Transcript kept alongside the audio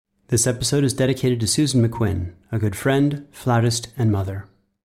This episode is dedicated to Susan McQuinn, a good friend, flautist, and mother.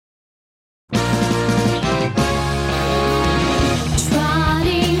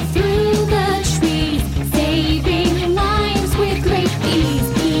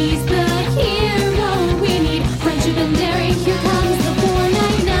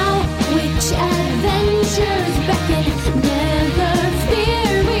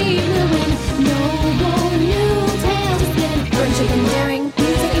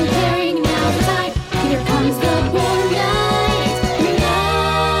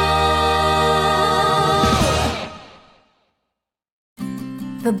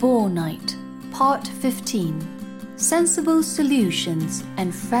 The Ball Night, Part 15, Sensible Solutions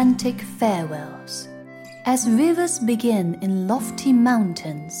and Frantic Farewells. As rivers begin in lofty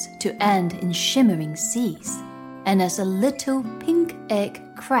mountains to end in shimmering seas, and as a little pink egg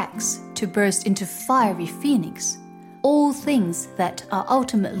cracks to burst into fiery phoenix, all things that are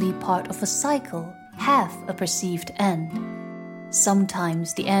ultimately part of a cycle have a perceived end.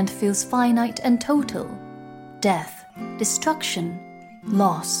 Sometimes the end feels finite and total. Death, destruction,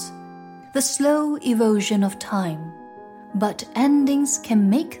 loss, the slow erosion of time. But endings can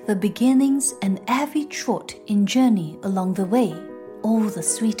make the beginnings and every trot in journey along the way all the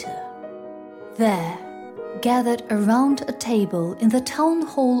sweeter. There, gathered around a table in the town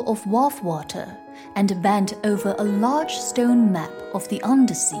hall of Wharfwater and bent over a large stone map of the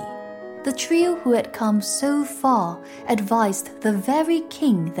undersea, the trio who had come so far advised the very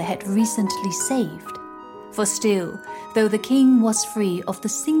king they had recently saved. For still, though the king was free of the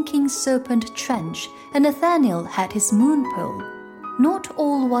sinking serpent trench and Nathaniel had his moon pearl, not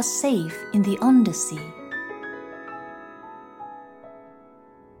all was safe in the undersea.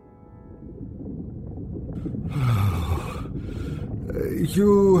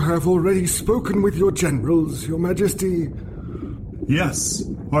 You have already spoken with your generals, Your Majesty. Yes,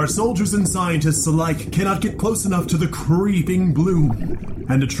 our soldiers and scientists alike cannot get close enough to the creeping bloom,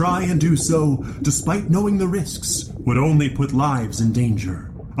 and to try and do so, despite knowing the risks, would only put lives in danger.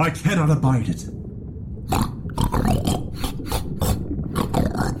 I cannot abide it.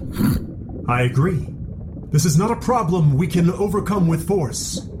 I agree. This is not a problem we can overcome with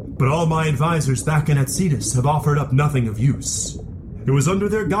force, but all my advisors back in Atsidus have offered up nothing of use. It was under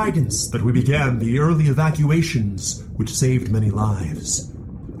their guidance that we began the early evacuations, which saved many lives.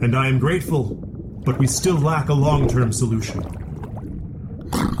 And I am grateful, but we still lack a long-term solution.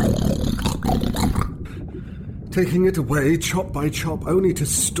 Taking it away chop by chop only to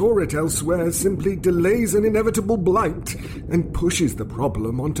store it elsewhere simply delays an inevitable blight and pushes the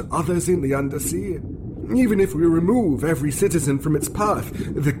problem onto others in the undersea. Even if we remove every citizen from its path,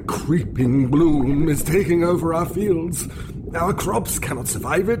 the creeping bloom is taking over our fields. Our crops cannot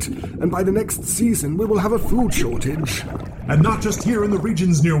survive it, and by the next season we will have a food shortage. And not just here in the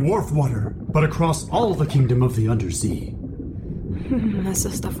regions near Wharfwater, but across all the kingdom of the undersea. Eso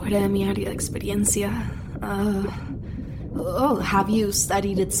está fuera de mi área de experiencia. Have you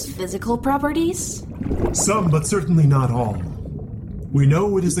studied its physical properties? Some, but certainly not all. We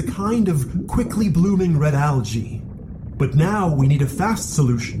know it is a kind of quickly blooming red algae. But now we need a fast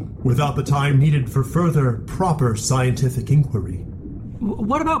solution, without the time needed for further, proper scientific inquiry.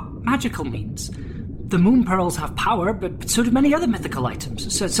 What about magical means? The moon pearls have power, but so do many other mythical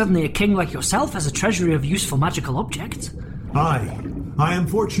items. So suddenly a king like yourself has a treasury of useful magical objects. I am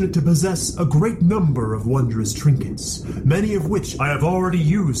fortunate to possess a great number of wondrous trinkets, many of which I have already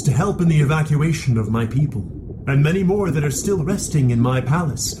used to help in the evacuation of my people, and many more that are still resting in my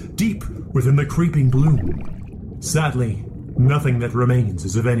palace, deep within the creeping bloom. Sadly, nothing that remains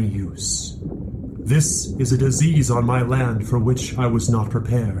is of any use. This is a disease on my land for which I was not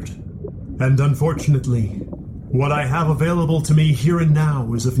prepared. And unfortunately, what I have available to me here and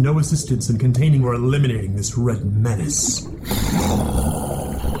now is of no assistance in containing or eliminating this red menace.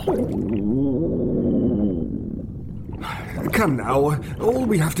 Come now, all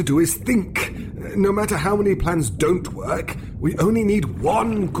we have to do is think. No matter how many plans don't work, we only need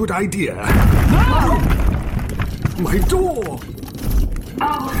one good idea. No! My door!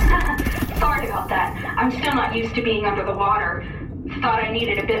 Oh, sorry about that. I'm still not used to being under the water. Thought I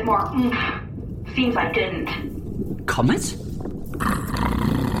needed a bit more oomph. Seems I didn't. Comet?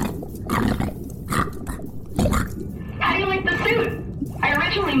 How do you like the suit? I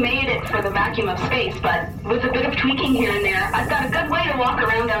originally made it for the vacuum of space, but with a bit of tweaking here and there, I've got a good way to walk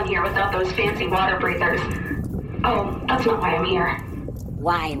around down here without those fancy water breathers. Oh, that's not why I'm here.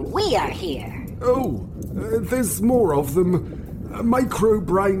 Why we are here. Oh, there's more of them.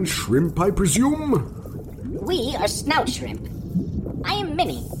 Micro-brine shrimp, I presume? We are snout shrimp. I am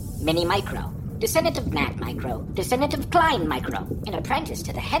Mini Micro. descendant of Nat Micro, descendant of Klein Micro, an apprentice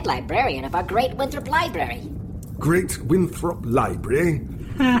to the head librarian of our Great Winthrop Library. Great Winthrop Library?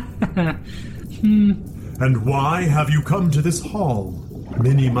 And why have you come to this hall,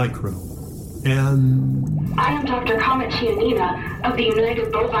 Mini Micro? And... I am Dr. Comet Chianina of the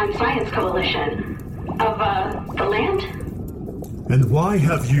United Bovine Science Coalition. Of, the land? And why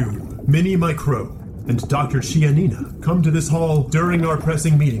have you, Mini Micro, and Dr. Chianina come to this hall during our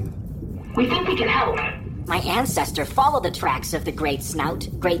pressing meeting? We think we can help. My ancestor followed the tracks of the Great Snout,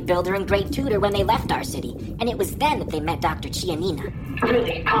 Great Builder, and Great Tutor when they left our city, and it was then that they met Dr. Chianina.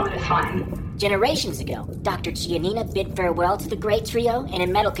 Really, Comet is fine. Generations ago, Dr. Chianina bid farewell to the Great Trio in a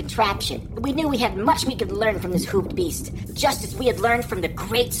metal contraption. We knew we had much we could learn from this hooped beast, just as we had learned from the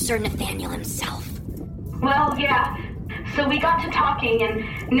great Sir Nathaniel himself. Well, yeah. So we got to talking,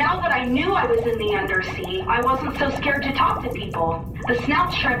 and now that I knew I was in the undersea, I wasn't so scared to talk to people. The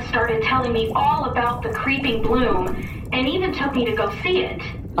snout shrimp started telling me all about the creeping bloom, and even took me to go see it.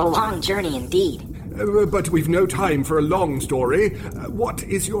 A long journey indeed. But we've no time for a long story. What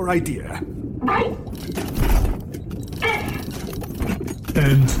is your idea? Right. This.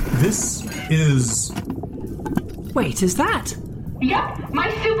 And this is... Wait, is that? Yep,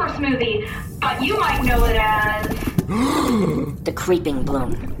 my super smoothie, but you might know it as... The creeping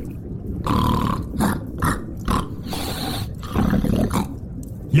bloom.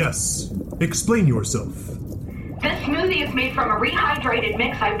 Yes, explain yourself. This smoothie is made from a rehydrated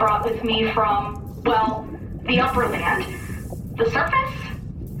mix I brought with me from, well, the upper land. The surface?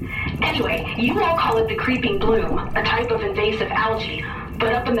 Anyway, you all call it the creeping bloom, a type of invasive algae.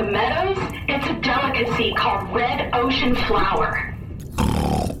 But up in the meadows, it's a delicacy called red ocean flower.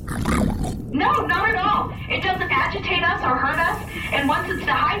 No, not at all. It doesn't agitate us or hurt us, and once it's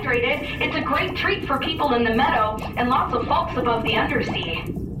dehydrated, it's a great treat for people in the meadow and lots of folks above the undersea.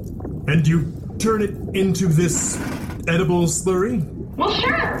 And you turn it into this edible slurry? Well,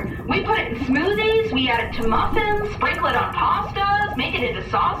 sure. We put it in smoothies, we add it to muffins, sprinkle it on pastas, make it into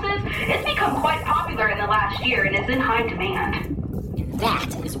sauces. It's become quite popular in the last year and is in high demand. And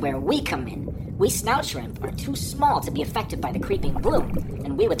that is where we come in. We snout shrimp are too small to be affected by the creeping bloom,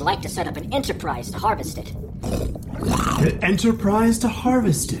 and we would like to set up an enterprise to harvest it. An enterprise to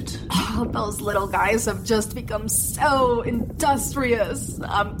harvest it? Oh, those little guys have just become so industrious.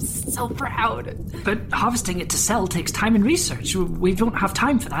 I'm so proud. But harvesting it to sell takes time and research. We don't have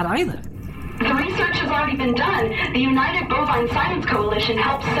time for that either. The research has already been done. The United Bovine Science Coalition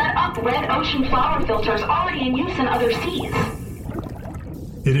helped set up red ocean flower filters already in use in other seas.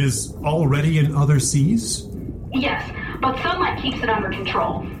 It is already in other seas? Yes, but sunlight keeps it under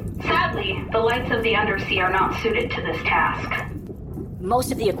control. Sadly, the lights of the undersea are not suited to this task.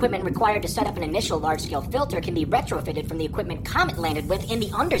 Most of the equipment required to set up an initial large-scale filter can be retrofitted from the equipment Comet landed with in the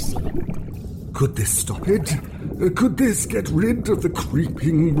undersea. Could this stop it? Could this get rid of the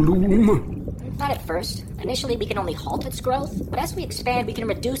creeping bloom? Not at first. Initially, we can only halt its growth, but as we expand, we can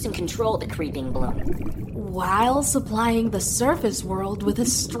reduce and control the creeping bloom. While supplying the surface world with a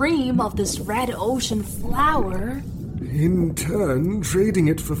stream of this red ocean flower. In turn, trading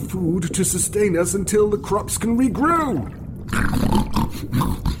it for food to sustain us until the crops can regrow.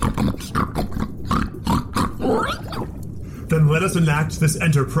 Then let us enact this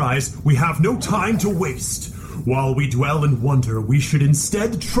enterprise. We have no time to waste. While we dwell in wonder, we should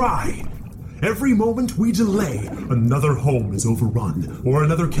instead try. Every moment we delay, another home is overrun, or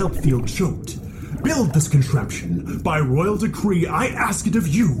another kelp field choked. Build this contraption. By royal decree, I ask it of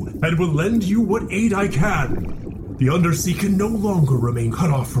you, and will lend you what aid I can. The undersea can no longer remain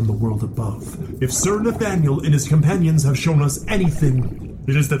cut off from the world above. If Sir Nathaniel and his companions have shown us anything,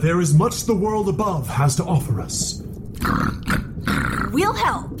 it is that there is much the world above has to offer us. We'll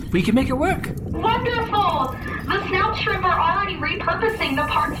help. We can make it work. Wonderful! The snout shrimp are already repurposing the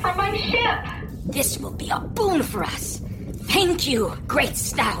parts from my ship. This will be a boon for us. Thank you, Great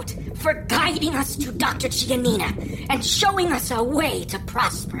Snout, for guiding us to Dr. Chianina and showing us a way to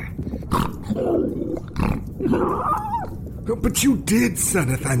prosper. But you did, Sir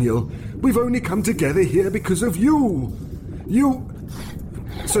Nathaniel. We've only come together here because of you.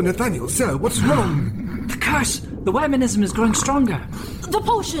 Sir Nathaniel, sir, what's wrong? The curse! The Weremanism is growing stronger. The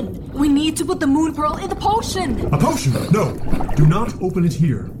potion! We need to put the moon pearl in the potion! A potion? No. Do not open it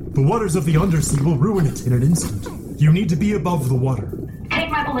here. The waters of the undersea will ruin it in an instant. You need to be above the water. Take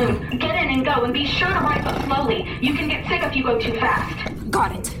my balloon, get in and go, and be sure to rise up slowly. You can get sick if you go too fast.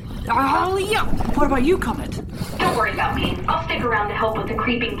 Got it. Yeah. What about you, Comet? Don't worry about me. I'll stick around to help with the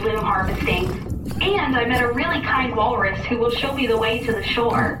creeping bloom harvesting. And I met a really kind walrus who will show me the way to the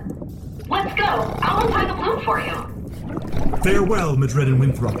shore. Let's go. I'll untie the bloom for you. Farewell, Madrid and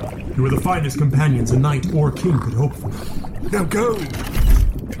Winthrop. You are the finest companions a knight or king could hope for. Now go!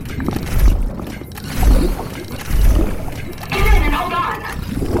 Get in and hold on!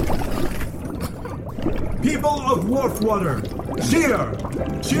 People of Dwarfwater, cheer!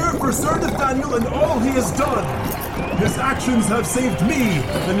 Cheer for Sir Nathaniel and all he has done! His actions have saved me,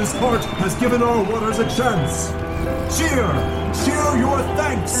 and his heart has given our waters a chance. Cheer! Cheer your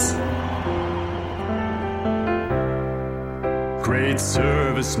thanks! Great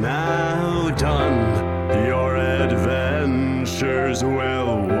service now done, your adventures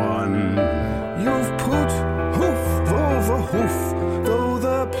well won. You've put hoof over hoof, though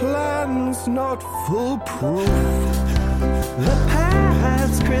the plan's not foolproof. The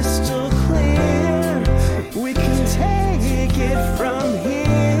path's crystal clear, we can take it from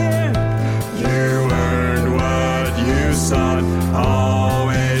here. You earned what you sought,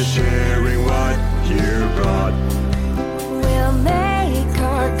 always sharing what you brought. We'll make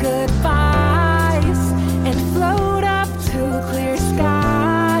our goodbyes and float up to clear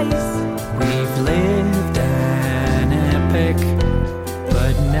skies. We've lived an epic,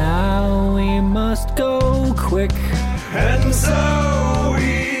 but now we must go quick. And so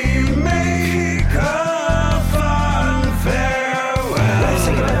we make a fond farewell. Let's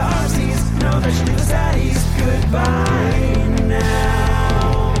take it to our seas, know that you leave us at ease. Goodbye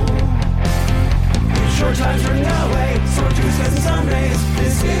now. Short time's running away, sword to skies and sun rays.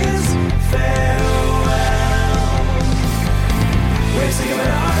 This is farewell. Waves take it to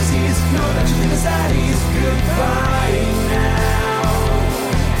our seas, know that you leave us at ease. Goodbye now.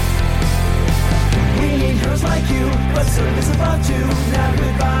 We need heroes like you, but service above too. Now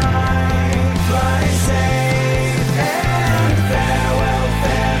goodbye, fly safe and farewell,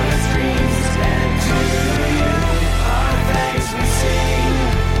 fairest dreams. And to you, our thanks we sing.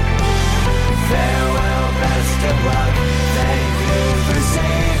 Farewell, best of luck. Thank you for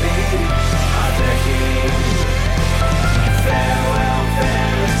saving our fair king. Farewell,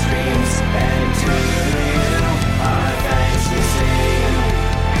 fairest dreams. And to you, our thanks we sing.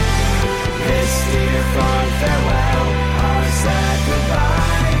 This dear fond farewell, our sad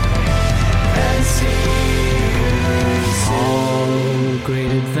goodbye, and see you soon. All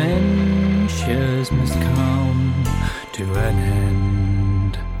great adventures must come to an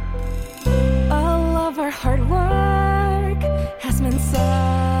end. All of our hard work has meant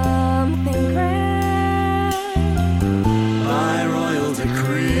something grand. By royal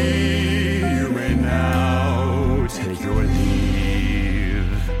decree, you may now take your leave.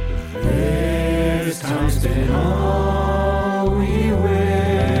 This time's been all we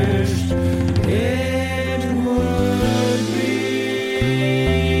wished it would be.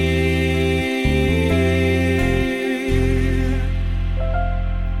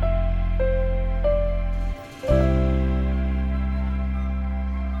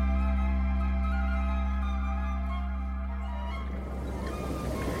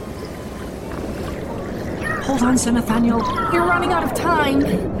 Hold on, Sir Nathaniel. You're running out of time.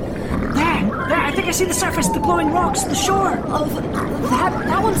 There, I think I see the surface, the glowing rocks, the shore. Oh,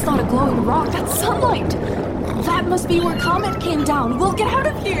 that one's not a glowing rock. That's sunlight. That must be where Comet came down. We'll get out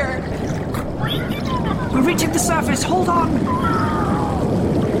of here. We're reaching the surface, hold on.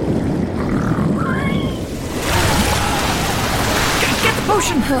 Get the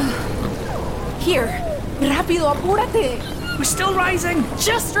potion. Here, rápido, apúrate. We're still rising.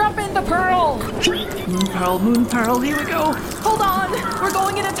 Just drop in the pearl. Moon pearl, here we go. Hold on. We're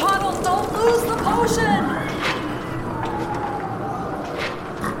going in a tunnel. Don't lose the potion.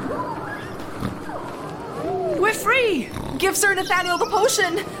 We're free. Give Sir Nathaniel the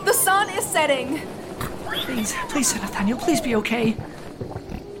potion. The sun is setting. Please, Sir Nathaniel, please be okay.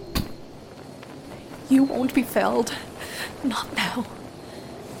 You won't be felled. Not now.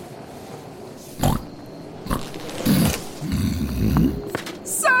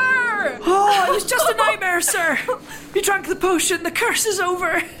 Sir! Oh, it was just a nightmare, sir. You drank the potion. The curse is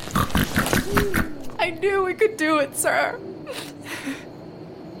over. I knew we could do it, sir.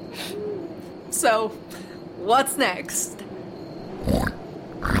 So, what's next?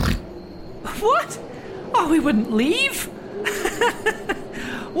 What? Oh, we wouldn't leave?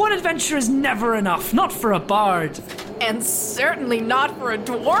 One adventure is never enough, not for a bard. And certainly not for a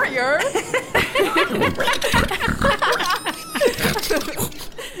warrior.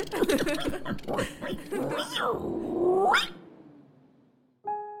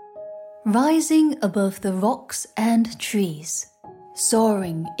 Rising above the rocks and trees,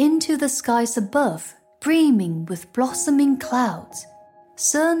 soaring into the skies above, brimming with blossoming clouds,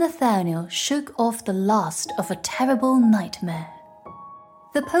 Sir Nathaniel shook off the last of a terrible nightmare.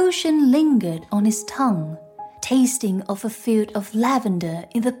 The potion lingered on his tongue, tasting of a field of lavender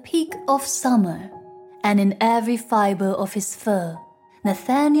in the peak of summer, and in every fiber of his fur,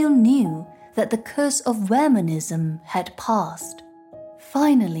 Nathaniel knew that the curse of Waymanism had passed.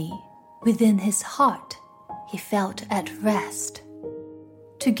 Finally, within his heart, he felt at rest.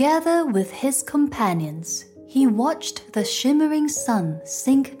 Together with his companions, he watched the shimmering sun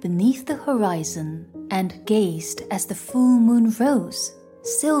sink beneath the horizon and gazed as the full moon rose,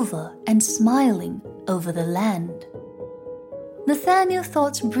 silver and smiling, over the land. Nathaniel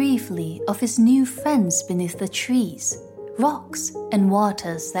thought briefly of his new friends beneath the trees, rocks and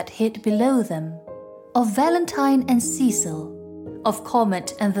waters that hid below them, of Valentine and Cecil, of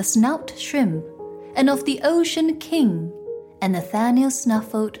Comet and the snout shrimp, and of the Ocean King, and Nathaniel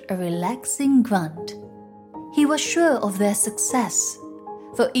snuffled a relaxing grunt. He was sure of their success,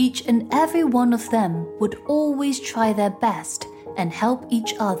 for each and every one of them would always try their best and help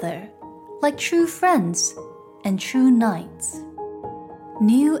each other, like true friends and true knights.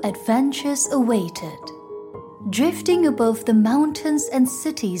 New adventures awaited. Drifting above the mountains and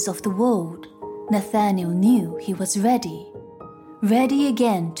cities of the world, Nathaniel knew he was ready. Ready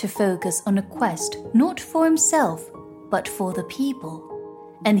again to focus on a quest not for himself, but for the people.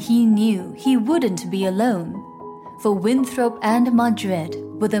 And he knew he wouldn't be alone, for Winthrop and Madrid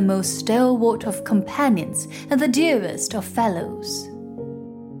were the most stalwart of companions and the dearest of fellows.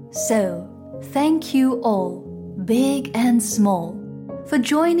 So, thank you all, big and small, for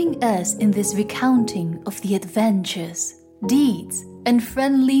joining us in this recounting of the adventures, deeds, and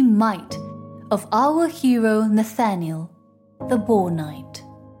friendly might of our hero Nathaniel, the Boar Knight.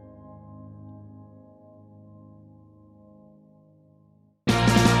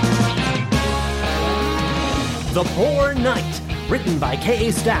 The Boar Knight, written by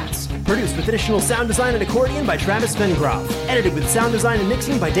K.A. Statz, produced with additional sound design and accordion by Travis Vengroff, edited with sound design and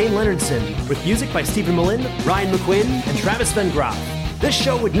mixing by Dane Leonardson, with music by Stephen Malin, Ryan McQuinn, and Travis Vengroff. This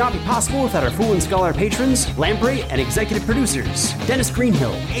show would not be possible without our Fool and Scholar patrons, lamprey, and executive producers, Dennis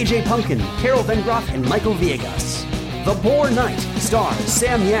Greenhill, AJ Pumpkin, Carol Vengroff, and Michael Villegas. The Boar Knight stars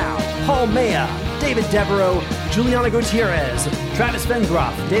Sam Yao, Paul Maya, David Devereaux, Juliana Gutierrez, Travis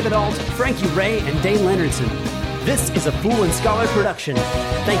Vengroff, David Alt, Frankie Ray, and Dane Leonardson. This is a Fool and Scholar production.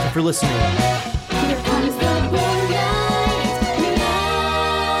 Thank you for listening. Here comes the Boar Knight.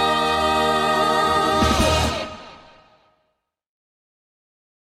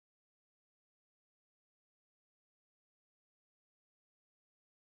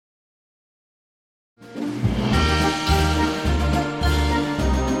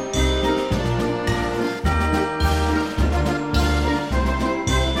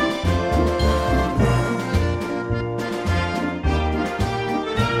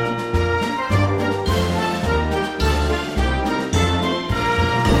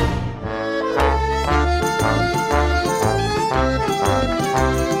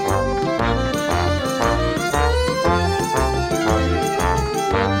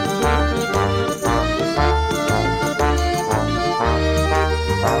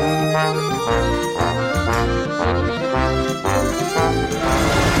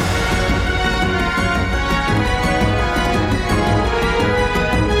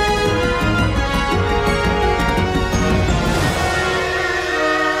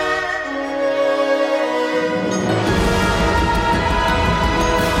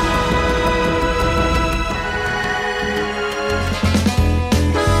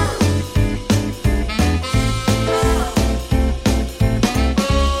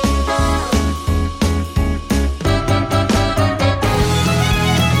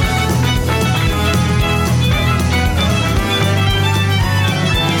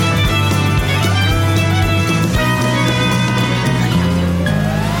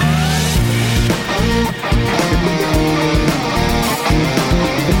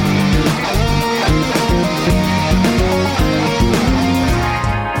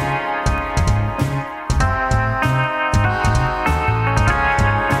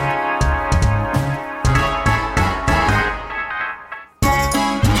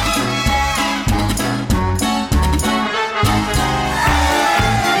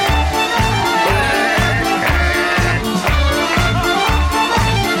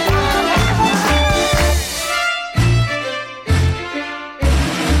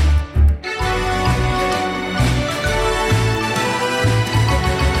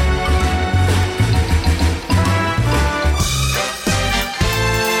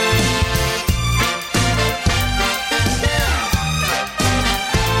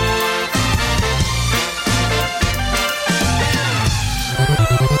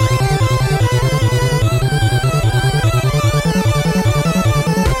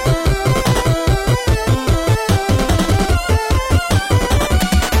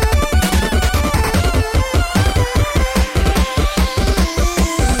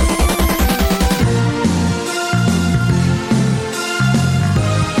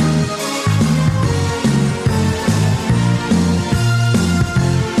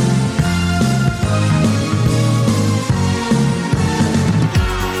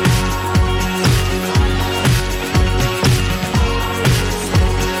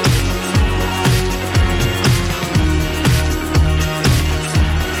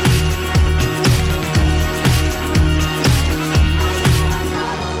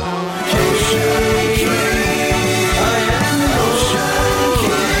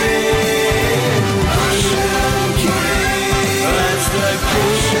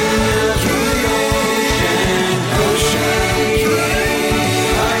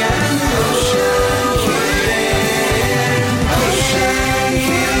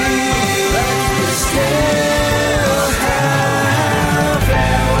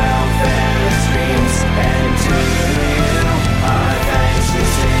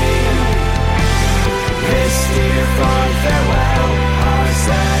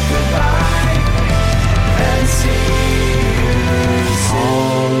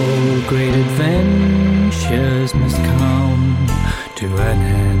 to an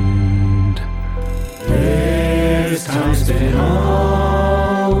end. This time's been on.